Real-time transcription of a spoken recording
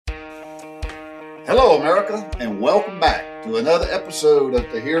Hello, America, and welcome back to another episode of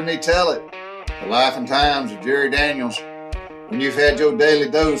To Hear Me Tell It, the life and times of Jerry Daniels. When you've had your daily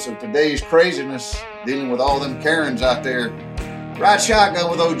dose of today's craziness, dealing with all them Karens out there, ride shotgun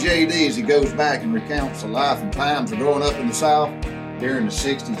with old JD as he goes back and recounts the life and times of growing up in the South during the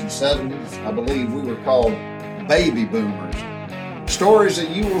 60s and 70s. I believe we were called baby boomers. Stories that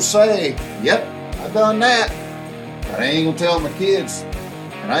you will say, yep, I done that, but I ain't gonna tell my kids,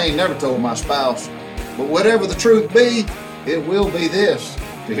 and I ain't never told my spouse. But whatever the truth be, it will be this,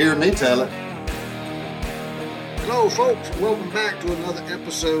 to hear me tell it. Hello, folks. Welcome back to another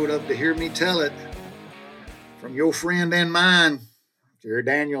episode of To Hear Me Tell It from your friend and mine, Jerry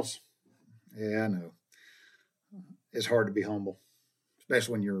Daniels. Yeah, I know. It's hard to be humble,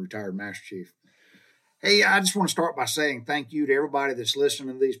 especially when you're a retired Master Chief. Hey, I just want to start by saying thank you to everybody that's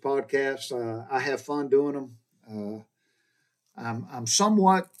listening to these podcasts. I have fun doing them. I'm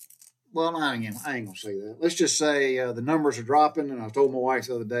somewhat, well, I ain't going to say that. Let's just say the numbers are dropping, and I told my wife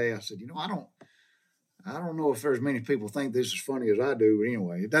the other day, I said, I don't know if there's many people think this is funny as I do, but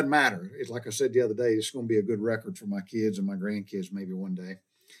anyway, it doesn't matter. It's like I said the other day, it's going to be a good record for my kids and my grandkids maybe one day.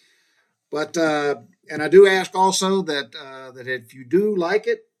 But, and I do ask also that if you do like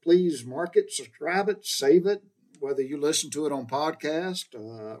it, please mark it, subscribe it, save it, whether you listen to it on podcast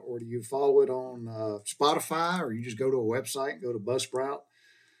or do you follow it on Spotify, or you just go to a website, go to Buzzsprout.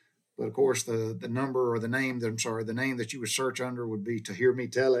 But of course, the number or the name that you would search under would be To Hear Me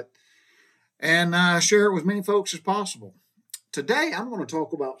Tell It. And share it with many folks as possible. Today, I'm going to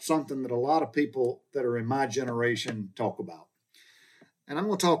talk about something that a lot of people that are in my generation talk about. And I'm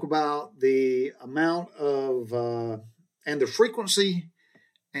going to talk about the amount of, and the frequency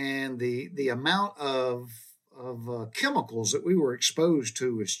and the amount of chemicals that we were exposed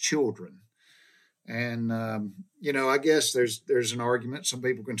to as children. And, I guess there's an argument. Some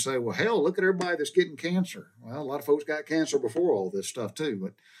people can say, well, hell, look at everybody that's getting cancer. Well, a lot of folks got cancer before all this stuff too.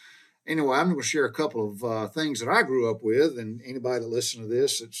 But anyway, I'm going to share a couple of things that I grew up with. And anybody that listens to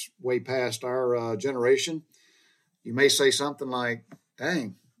this, it's way past our generation. You may say something like,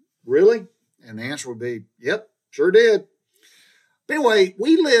 dang, really? And the answer would be, yep, sure did. But anyway,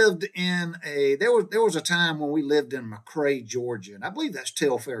 we lived in there was a time when we lived in McRae, Georgia, and I believe that's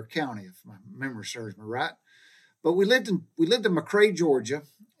Telfair County, if my memory serves me right. But we lived in McRae, Georgia,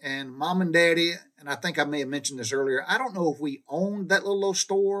 and Mom and Daddy, and I think I may have mentioned this earlier, I don't know if we owned that little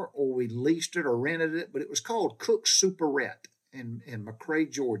store or we leased it or rented it, but it was called Cook's Superette in McRae,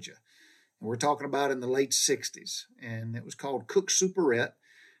 Georgia. And we're talking about in the late 60s, and it was called Cook's Superette.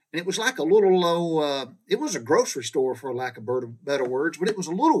 And it was like a little it was a grocery store for lack of better words, but it was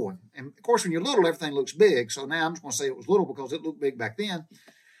a little one. And of course, when you're little, everything looks big. So now I'm just going to say it was little because it looked big back then.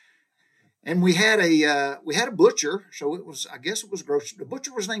 And we had a butcher, so I guess it was a grocery. The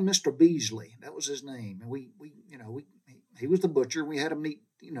butcher was named Mr. Beasley. That was his name. And he was the butcher. We had a meat,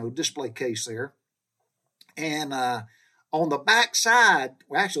 display case there. And on the back side,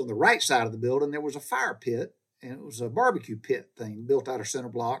 well, actually on the right side of the building, there was a fire pit. And it was a barbecue pit thing built out of center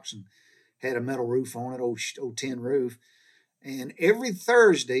blocks and had a metal roof on it, old tin roof. And every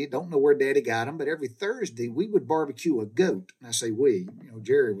Thursday, don't know where Daddy got them, but every Thursday we would barbecue a goat. And I say we,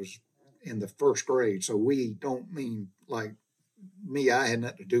 Jerry was in the first grade, so we don't mean like me. I had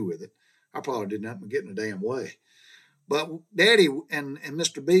nothing to do with it. I probably did nothing but get in the damn way. But Daddy and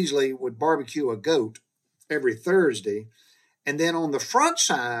Mr. Beasley would barbecue a goat every Thursday. And then on the front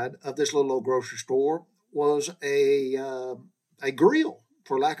side of this little old grocery store was a grill,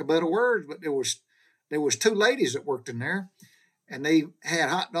 for lack of better words, but there was two ladies that worked in there, and they had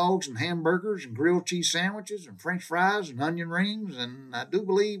hot dogs and hamburgers and grilled cheese sandwiches and French fries and onion rings, and I do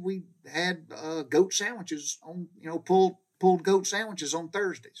believe we had goat sandwiches on, pulled goat sandwiches on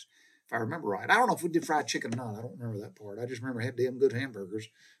Thursdays, if I remember right. I don't know if we did fried chicken or not. I don't remember that part. I just remember I had damn good hamburgers.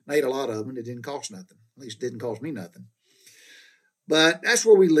 I ate a lot of them, and it didn't cost nothing. At least it didn't cost me nothing. But that's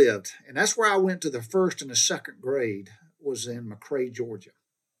where we lived, and that's where I went to the first and the second grade, was in McRae, Georgia.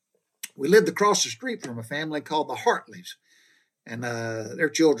 We lived across the street from a family called the Hartleys, and their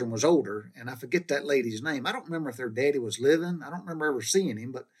children was older, and I forget that lady's name. I don't remember if their daddy was living. I don't remember ever seeing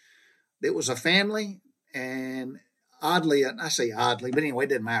him, but it was a family, and oddly, I say oddly, but anyway, it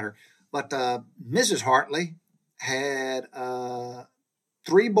didn't matter. But Mrs. Hartley had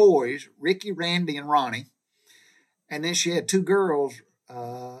 3 boys, Ricky, Randy, and Ronnie. And then she had 2 girls,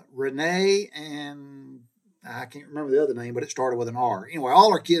 Renee and I can't remember the other name, but it started with an R. Anyway,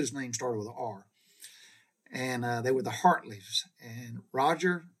 all her kids' names started with an R. And they were the Hartleys. And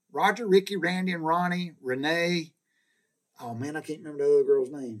Roger, Ricky, Randy, and Ronnie, Renee. Oh, man, I can't remember the other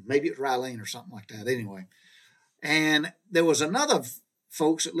girl's name. Maybe it was Rylene or something like that. Anyway. And there was another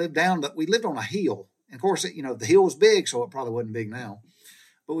folks that lived down, that we lived on a hill. And of course, the hill was big, so it probably wasn't big now.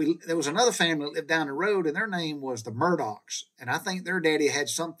 But there was another family that lived down the road, and their name was the Murdochs. And I think their daddy had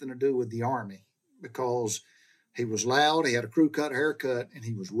something to do with the Army, because he was loud, he had a crew cut haircut, and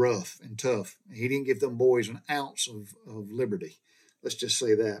he was rough and tough. He didn't give them boys an ounce of liberty. Let's just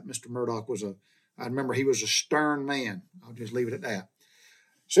say that. Mr. Murdoch I remember he was a stern man. I'll just leave it at that.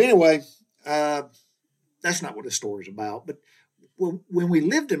 So anyway, that's not what this story's about. But when we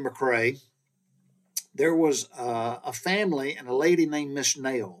lived in McRae, there was a family and a lady named Miss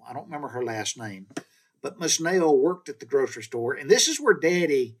Nail. I don't remember her last name, but Miss Nail worked at the grocery store. And this was where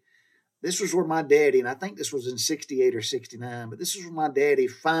my daddy, and I think this was in 68 or 69, but this is where my daddy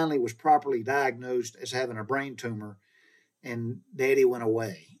finally was properly diagnosed as having a brain tumor, and Daddy went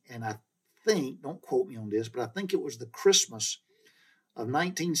away. And I think, don't quote me on this, but I think it was the Christmas of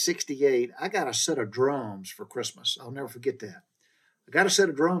 1968. I got a set of drums for Christmas. I'll never forget that. I got a set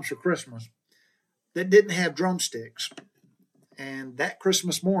of drums for Christmas that didn't have drumsticks. And that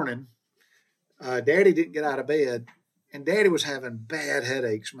Christmas morning, Daddy didn't get out of bed, and Daddy was having bad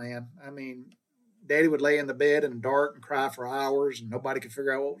headaches, man. I mean, Daddy would lay in the bed in the dark and cry for hours, and nobody could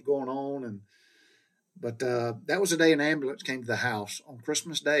figure out what was going on. But that was the day an ambulance came to the house on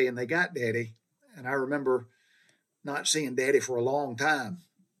Christmas Day, and they got Daddy. And I remember not seeing Daddy for a long time,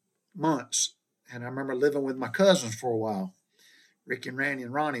 months. And I remember living with my cousins for a while, Ricky and Randy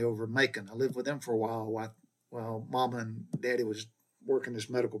and Ronnie over in Macon. I lived with them for a while Mama and Daddy was working this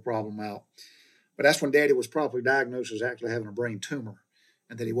medical problem out. But that's when Daddy was properly diagnosed as actually having a brain tumor,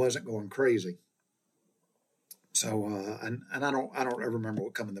 and that he wasn't going crazy. So, and I don't ever remember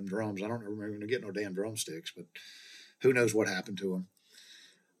what come in them drums. I don't ever remember getting no damn drumsticks, but who knows what happened to him.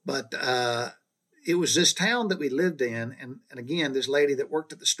 But it was this town that we lived in, and again, this lady that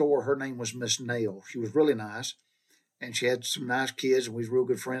worked at the store, her name was Miss Nail. She was really nice, and she had some nice kids, and we was real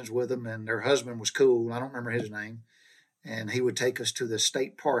good friends with them, and her husband was cool. I don't remember his name. And he would take us to the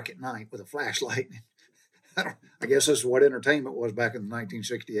state park at night with a flashlight. I guess this is what entertainment was back in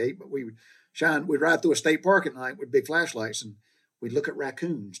 1968, but we'd ride through a state park at night with big flashlights, and we'd look at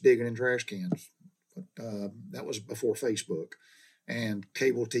raccoons digging in trash cans. But that was before Facebook and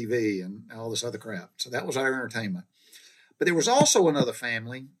cable TV and all this other crap. So that was our entertainment. But there was also another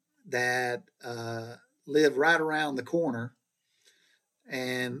family that lived right around the corner,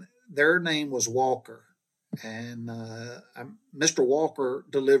 and their name was Walker. And Mr. Walker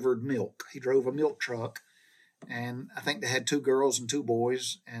delivered milk. He drove a milk truck, and I think they had 2 girls and 2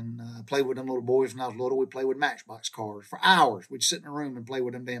 boys, and played with them little boys when I was little. We played with Matchbox cars for hours. We'd sit in a room and play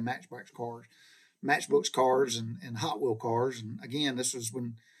with them damn Matchbox cars and Hot Wheel cars. And again, this was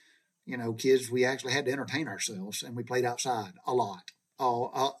when, kids, we actually had to entertain ourselves, and we played outside a lot,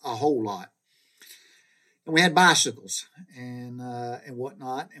 a whole lot. And we had bicycles and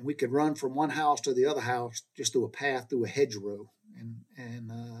whatnot, and we could run from one house to the other house just through a path, through a hedgerow.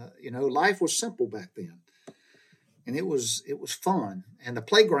 And life was simple back then, and it was fun. And the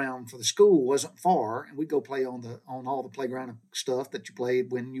playground for the school wasn't far, and we'd go play on all the playground stuff that you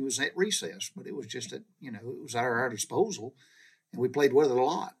played when you was at recess. But it was just it was at our disposal, and we played with it a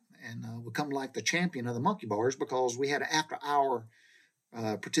lot. And we become like the champion of the monkey bars because we had an after-hour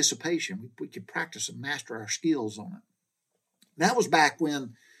participation. We could practice and master our skills on it. That was back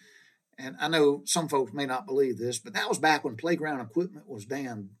when, and I know some folks may not believe this, but that was back when playground equipment was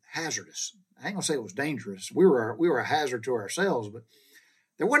damn hazardous. I ain't gonna say it was dangerous. We were a hazard to ourselves, but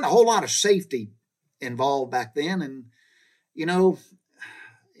there wasn't a whole lot of safety involved back then. And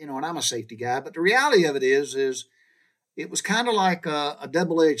and I'm a safety guy, but the reality of it is it was kind of like a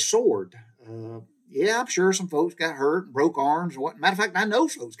double-edged sword. Yeah, I'm sure some folks got hurt and broke arms. Matter of fact, I know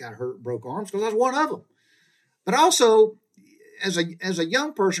folks got hurt and broke arms because I was one of them. But also, as a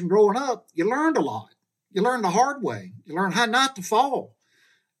young person growing up, you learned a lot. You learned the hard way. You learned how not to fall.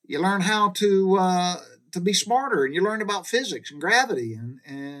 You learn how to be smarter, and you learn about physics and gravity. And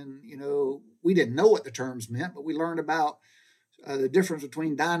we didn't know what the terms meant, but we learned about the difference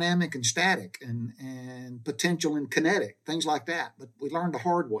between dynamic and static, and potential and kinetic, things like that. But we learned the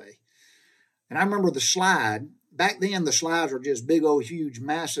hard way. And I remember the slide. Back then, the slides were just big old, huge,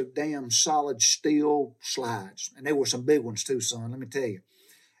 massive, damn solid steel slides. And there were some big ones too, son, let me tell you.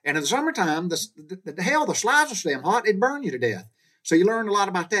 And in the summertime, the slides were so damn hot, it'd burn you to death. So you learned a lot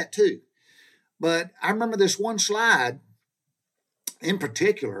about that too. But I remember this one slide in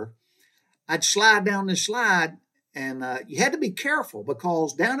particular. I'd slide down this slide, and you had to be careful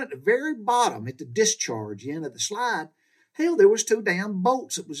because down at the very bottom, at the discharge end of the slide, hell, there was 2 damn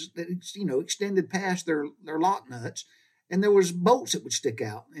bolts that extended past their lock nuts, and there was bolts that would stick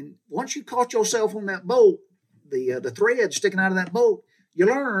out. And once you caught yourself on that bolt, the thread sticking out of that bolt, you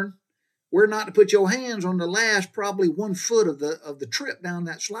learn where not to put your hands on the last probably 1 foot of the trip down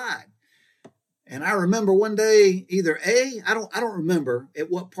that slide. And I remember one day, I don't remember at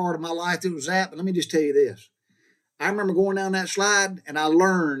what part of my life it was at, but let me just tell you this. I remember going down that slide and I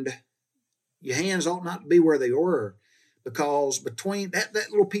learned your hands ought not to be where they were, because between that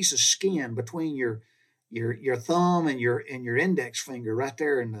little piece of skin between your thumb and your index finger right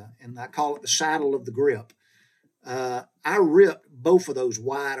there and I call it the saddle of the grip. I ripped both of those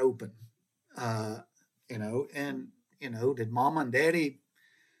wide open. Did Mama and Daddy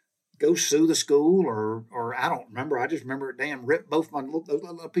go sue the school or I don't remember. I just remember it ripped both my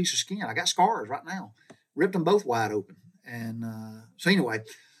little piece of skin. I got scars right now. Ripped them both wide open. And so anyway,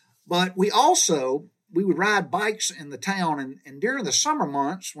 but we would ride bikes in the town, and during the summer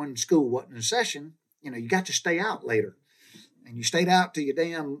months when school wasn't in session, you got to stay out later. And you stayed out till your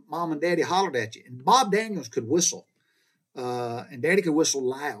damn mom and daddy hollered at you. And Bob Daniels could whistle. And Daddy could whistle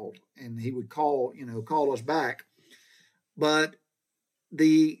loud, and he would call us back. But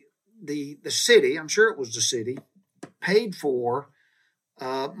the city, I'm sure it was the city, paid for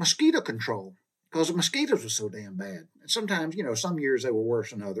mosquito control because the mosquitoes were so damn bad. And sometimes, some years they were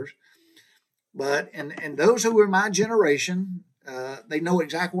worse than others. But and those who were my generation, they know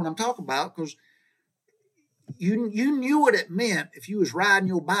exactly what I'm talking about, because you knew what it meant if you was riding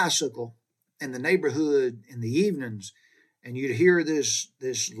your bicycle in the neighborhood in the evenings, and you'd hear this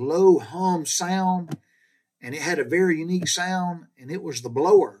low hum sound, and it had a very unique sound, and it was the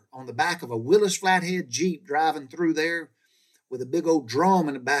blower on the back of a Willis Flathead Jeep driving through there with a big old drum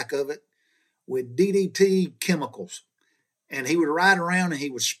in the back of it with DDT chemicals. And he would ride around and he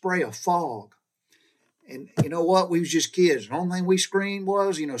would spray a fog. And you know what? We was just kids. The only thing we screamed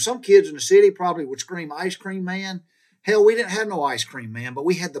was, some kids in the city probably would scream Ice Cream Man. Hell, we didn't have no Ice Cream Man, but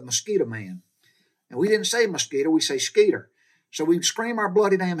we had the Mosquito Man. And we didn't say mosquito, we say Skeeter. So we'd scream our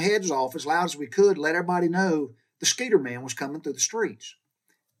bloody damn heads off as loud as we could, let everybody know the Skeeter Man was coming through the streets.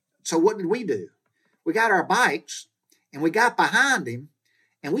 So what did we do? We got our bikes and we got behind him,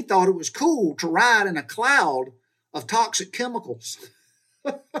 and we thought it was cool to ride in a cloud of toxic chemicals.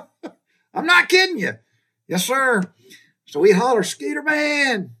 I'm not kidding you. Yes, sir. So we'd holler, Skeeter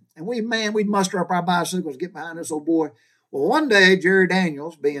Man. And we'd muster up our bicycles, get behind this old boy. Well, one day, Jerry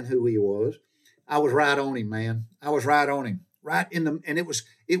Daniels, being who he was, I was right on him, man. I was right on him. And it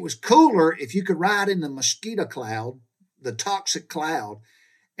was cooler if you could ride in the mosquito cloud, the toxic cloud,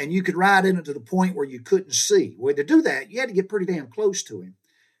 and you could ride in it to the point where you couldn't see. Well, to do that, you had to get pretty damn close to him.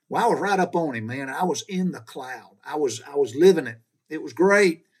 Well, I was right up on him, man. I was in the cloud. I was living it. It was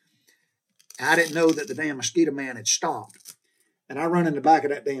great. I didn't know that the damn Mosquito Man had stopped. And I run in the back of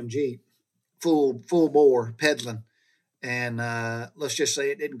that damn Jeep, full bore, pedaling. And let's just say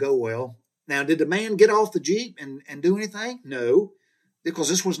it didn't go well. Now, did the man get off the Jeep and do anything? No, because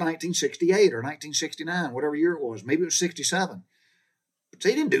this was 1968 or 1969, whatever year it was. Maybe it was 67. But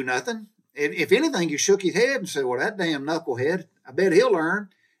he didn't do nothing. If anything, you shook his head and said, well, that damn knucklehead, I bet he'll learn.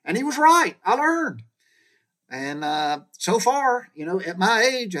 And he was right. I learned. And so far, at my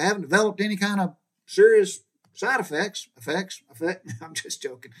age, I haven't developed any kind of serious side effects. I'm just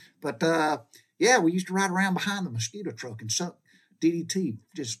joking. But, yeah, we used to ride around behind the mosquito truck and suck DDT,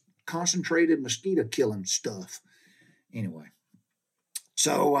 just concentrated mosquito killing stuff. Anyway,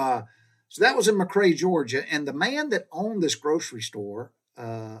 so that was in McRae, Georgia. And the man that owned this grocery store,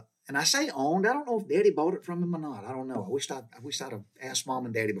 and I say owned, I don't know if Daddy bought it from him or not. I don't know. I wish I'd have asked Mom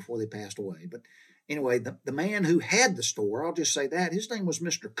and Daddy before they passed away. But anyway, the man who had the store, I'll just say that, his name was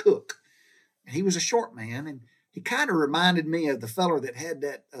Mr. Cook. And he was a short man, and he kind of reminded me of the feller that had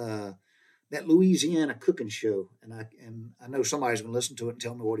that Louisiana cooking show. And I know somebody's going to listen to it and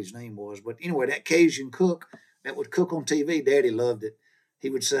tell me what his name was. But anyway, that Cajun cook that would cook on TV, Daddy loved it. He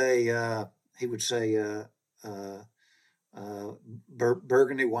would say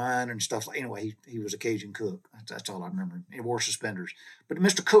burgundy wine and stuff. Anyway, he was a Cajun cook. That's all I remember. He wore suspenders. But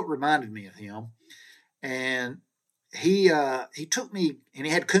Mr. Cook reminded me of him. And he took me, and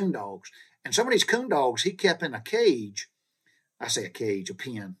he had coon dogs. And some of these coon dogs he kept in a cage. I say a cage, a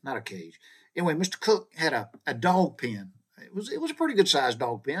pen, not a cage. Anyway, Mr. Cook had a dog pen. It was a pretty good sized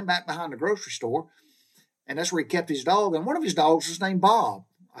dog pen back behind the grocery store. And that's where he kept his dog. And one of his dogs was named Bob,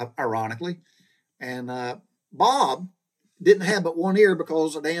 ironically. And Bob didn't have but one ear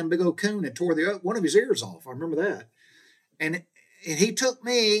because a damn big old coon had tore one of his ears off. I remember that. And he took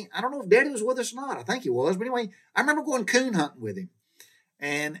me, I don't know if Daddy was with us or not. I think he was. But anyway, I remember going coon hunting with him.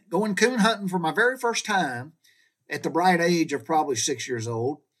 And going coon hunting for my very first time at the bright age of probably 6 years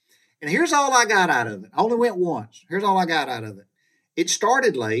old. And here's all I got out of it. I only went once. Here's all I got out of it. It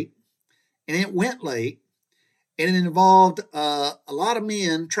started late, and it went late, And it involved a lot of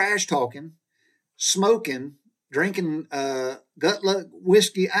men trash talking, smoking, drinking gut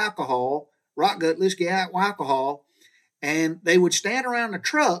whiskey alcohol, rock gut whiskey alcohol, and they would stand around the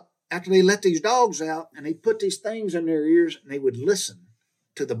truck after they let these dogs out, and they'd put these things in their ears, and they would listen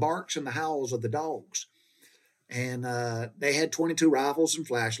to the barks and the howls of the dogs. And they had 22 rifles and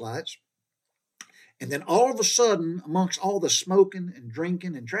flashlights. And then all of a sudden, amongst all the smoking and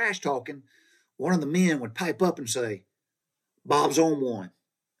drinking and trash talking, one of the men would pipe up and say, "Bob's on one."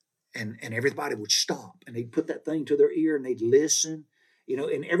 And everybody would stop, and they'd put that thing to their ear, and they'd listen,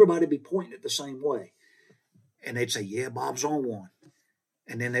 and everybody would be pointing it the same way. And they'd say, "Yeah, Bob's on one."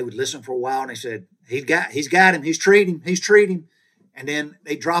 And then they would listen for a while, and they said, he's got him, he's treating him. And then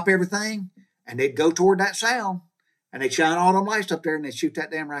they'd drop everything, and they'd go toward that sound, and they'd shine all them lights up there, and they'd shoot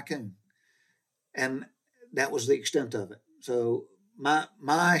that damn raccoon. And that was the extent of it. So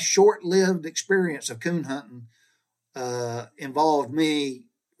my short-lived experience of coon hunting involved me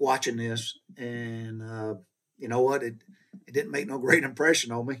watching this, and you know what? It didn't make no great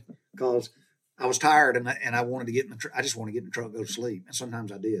impression on me because I was tired and I wanted to get in the I just wanted to get in the truck and go to sleep, and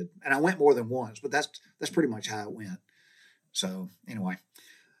sometimes I did, and I went more than once, but that's pretty much how it went. So anyway,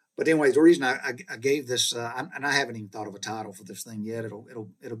 the reason I gave this, and I haven't even thought of a title for this thing yet.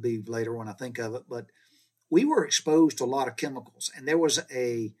 It'll be later when I think of it. But we were exposed to a lot of chemicals, and there was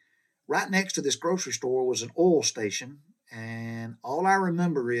right next to this grocery store was an oil station. And all I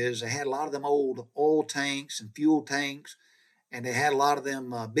remember is they had a lot of them old oil tanks and fuel tanks, and they had a lot of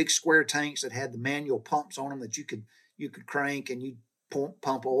them big square tanks that had the manual pumps on them that you could crank, and you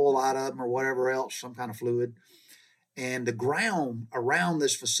pump oil out of them or whatever else, some kind of fluid. And the ground around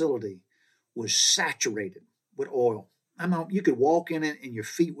this facility was saturated with oil. You could walk in it and your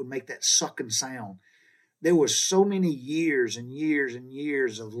feet would make that sucking sound. There was so many years and years and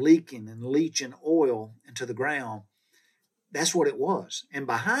years of leaking and leaching oil into the ground. That's what it was. And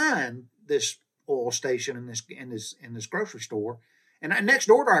behind this oil station in this grocery store, and next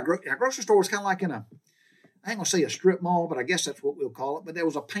door to our grocery store was kind of like I ain't gonna say a strip mall, but I guess that's what we'll call it. But there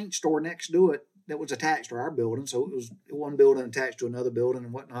was a paint store next to it that was attached to our building, so it was one building attached to another building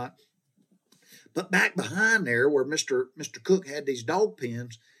and whatnot. But back behind there, where Mr. Cook had these dog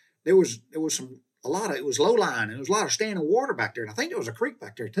pens, there was it was low lying, and there was a lot of standing water back there, and I think there was a creek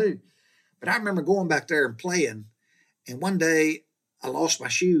back there too. But I remember going back there and playing. And one day I lost my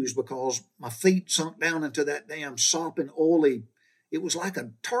shoes because my feet sunk down into that damn sopping, oily. It was like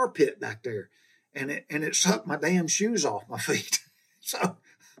a tar pit back there, and it sucked my damn shoes off my feet. So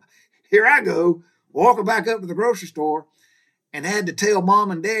here I go, walking back up to the grocery store, and had to tell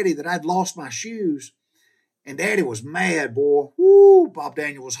Mom and Daddy that I'd lost my shoes. And Daddy was mad, boy. Woo, Bob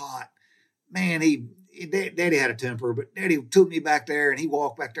Daniel was hot. Man, Daddy had a temper, but Daddy took me back there, and he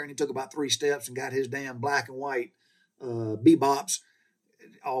walked back there, and he took about 3 steps and got his damn black and white bebops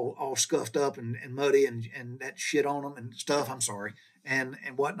all scuffed up and muddy and that shit on them and stuff. I'm sorry. And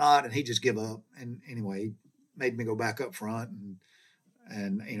whatnot. And he just give up. And anyway, he made me go back up front.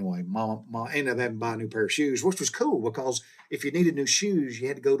 And anyway, Mom ended up having to buy a new pair of shoes, which was cool because if you needed new shoes, you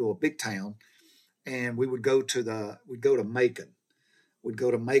had to go to a big town, and we'd go to Macon. We'd go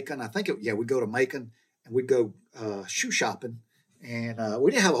to Macon. We'd go to Macon, and we'd go shoe shopping. And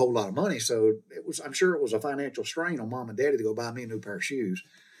we didn't have a whole lot of money, so I'm sure it was a financial strain on Mom and Daddy to go buy me a new pair of shoes.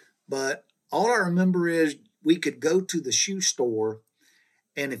 But all I remember is we could go to the shoe store,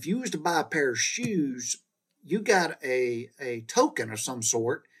 and if you was to buy a pair of shoes, you got a token of some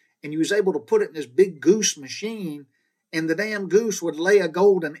sort, and you was able to put it in this big goose machine, and the damn goose would lay a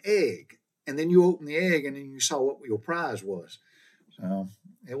golden egg, and then you open the egg, and then you saw what your prize was. So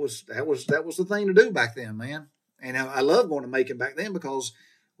that was the thing to do back then, man. And I loved going to Macon back then because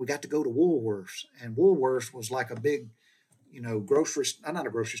we got to go to Woolworths, and Woolworths was like a big, grocery, not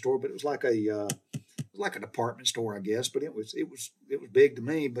a grocery store, but it was like a department store, I guess. But it was big to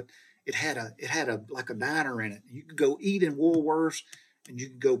me. But it had a like a diner in it. You could go eat in Woolworths, and you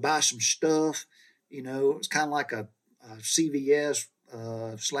could go buy some stuff. It was kind of like a CVS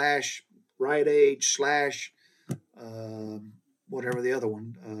 / Rite Aid / whatever the other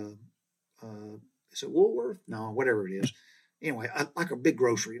one. Is it Woolworth? No, whatever it is. Anyway, like a big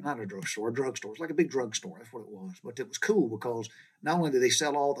grocery, not a drugstore, a drugstore. It's like a big drugstore. That's what it was. But it was cool because not only did they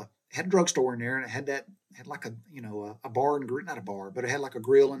sell it had a drugstore in there, and it had like a bar and grill, not a bar, but it had like a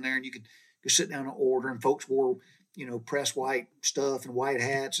grill in there, and you could sit down and order, and folks wore, press white stuff and white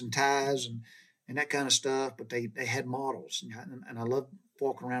hats and ties and that kind of stuff. But they had models, and I loved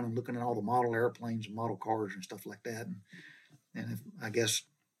walking around and looking at all the model airplanes and model cars and stuff like that. And I guess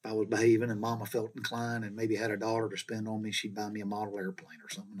if I was behaving and Mama felt inclined and maybe had $1 to spend on me, she'd buy me a model airplane or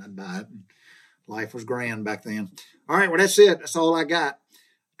something. I'd buy it and Life was grand back then. All right, well, that's it. That's all I got.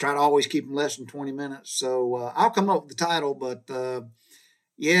 Try to always keep them less than 20 minutes. So I'll come up with the title, but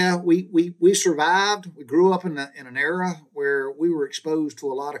yeah, we survived. We grew up in an era where we were exposed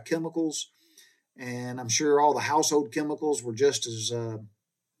to a lot of chemicals, and I'm sure all the household chemicals were just as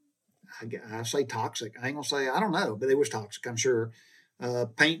I say toxic. I ain't gonna say I don't know, but it was toxic. I'm sure.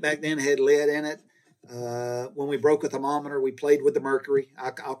 Paint back then had lead in it. When we broke a thermometer, we played with the mercury.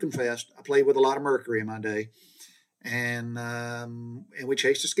 I'll confess, I played with a lot of mercury in my day, and we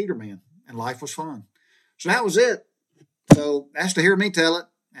chased a Skeeter Man, and life was fun. So that was it. So that's to hear me tell it.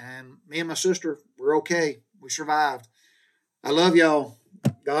 And me and my sister, we're okay. We survived. I love y'all.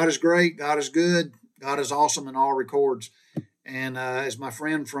 God is great. God is good. God is awesome in all records. And as my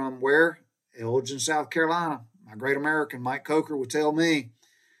friend from where? Elgin, South Carolina, my great American, Mike Coker, would tell me,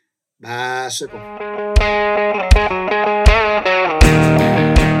 bicycle.